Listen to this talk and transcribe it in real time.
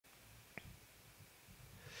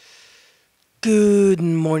Good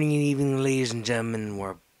morning and evening, ladies and gentlemen.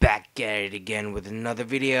 We're back at it again with another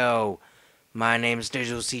video. My name is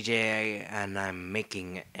Digital CJ, and I'm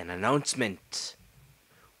making an announcement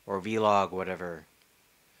or vlog, whatever.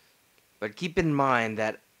 But keep in mind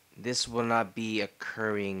that this will not be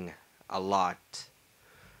occurring a lot,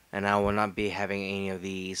 and I will not be having any of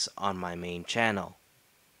these on my main channel.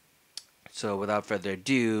 So without further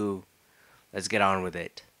ado, let's get on with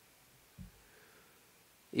it.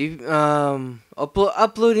 Uploading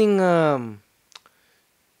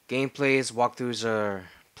gameplays, walkthroughs, or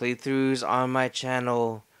playthroughs on my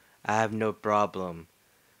channel, I have no problem.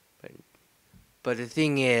 But the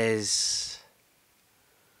thing is,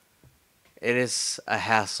 it is a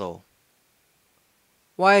hassle.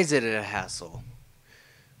 Why is it a hassle?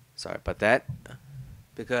 Sorry about that.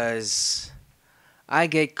 Because I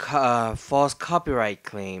get false copyright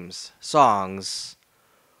claims, songs,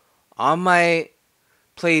 on my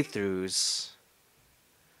playthroughs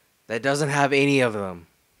that doesn't have any of them.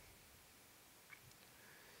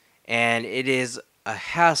 And it is a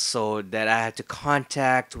hassle that I have to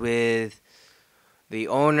contact with the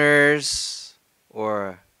owners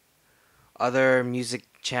or other music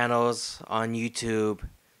channels on YouTube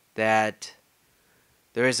that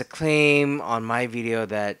there is a claim on my video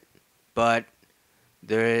but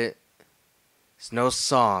there is no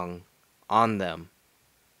song on them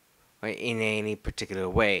in any particular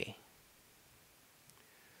way.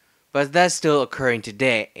 But that's still occurring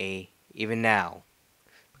today, even now.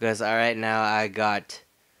 Because right now I got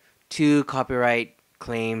 2 copyright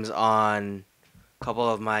claims on a couple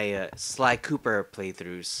of my Sly Cooper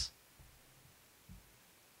playthroughs.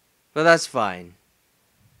 But that's fine.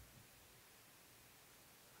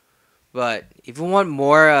 But if you want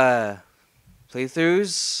more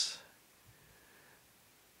playthroughs,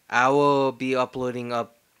 I will be uploading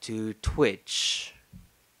up to Twitch.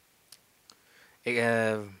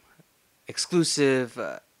 Exclusive,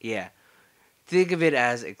 yeah. Think of it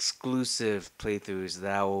as exclusive playthroughs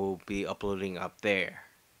that I will be uploading up there.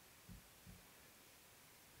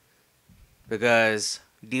 Because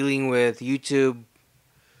dealing with YouTube,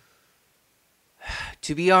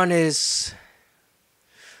 to be honest,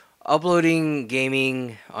 uploading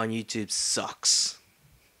gaming on YouTube sucks.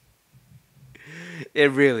 It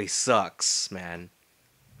really sucks, man.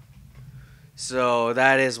 So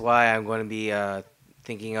that is why I'm going to be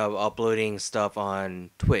thinking of uploading stuff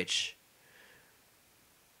on Twitch.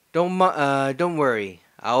 Don't worry.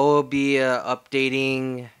 I will be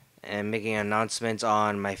updating and making announcements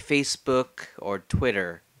on my Facebook or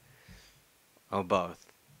Twitter, or both.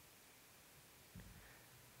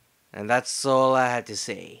 And that's all I had to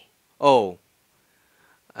say. Oh,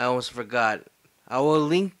 I almost forgot. I will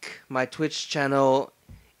link my Twitch channel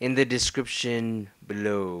in the description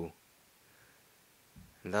below.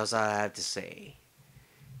 And that's all I have to say.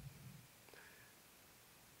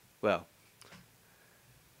 Well,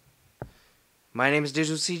 my name is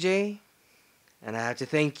Digital CJ, and I have to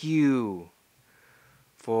thank you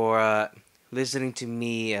for listening to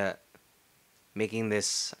me making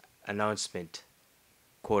this announcement,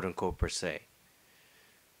 quote unquote, per se.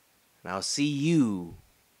 And I'll see you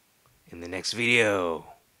in the next video,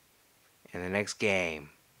 in the next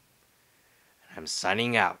game. I'm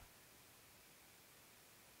signing out.